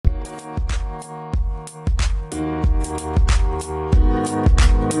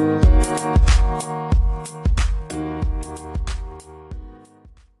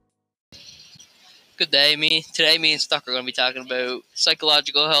Today, me and Stuck are going to be talking about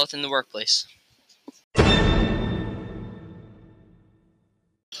psychological health in the workplace.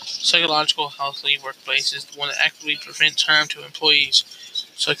 Psychological health in the workplace is the one that actively prevents harm to employees'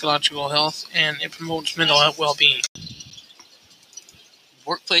 psychological health, and it promotes mental health well-being.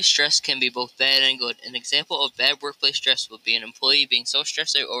 Workplace stress can be both bad and good. An example of bad workplace stress would be an employee being so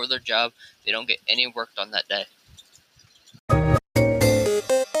stressed out over their job they don't get any work done that day.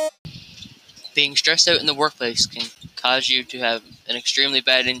 Being stressed out in the workplace can cause you to have an extremely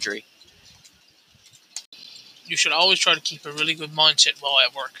bad injury. You should always try to keep a really good mindset while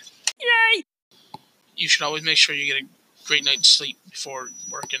at work. Yay! You should always make sure you get a great night's sleep before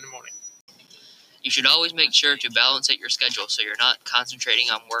work in the morning. You should always make sure to balance out your schedule so you're not concentrating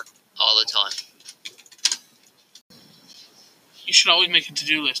on work all the time. You should always make a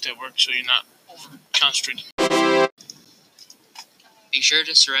to-do list at work so you're not over-concentrated. Be sure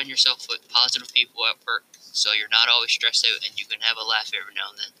to surround yourself with positive people at work so you're not always stressed out and you can have a laugh every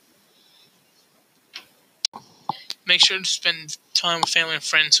now and then. Make sure to spend time with family and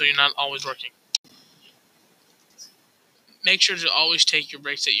friends so you're not always working. Make sure to always take your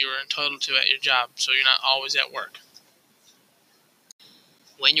breaks that you are entitled to at your job so you're not always at work.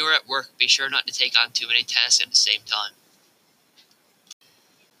 When you're at work, be sure not to take on too many tasks at the same time.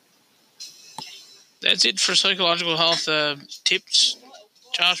 That's it for psychological health tips.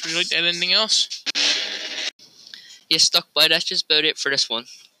 Josh, would you like to add anything else? Yes, Stuck by. That's just about it for this one.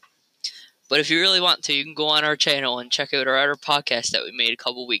 But if you really want to, you can go on our channel and check out our other podcast that we made a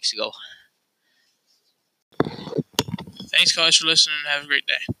couple weeks ago. Thanks, guys, for listening, and have a great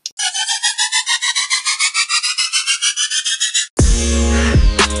day.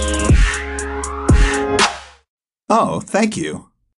 Oh, thank you.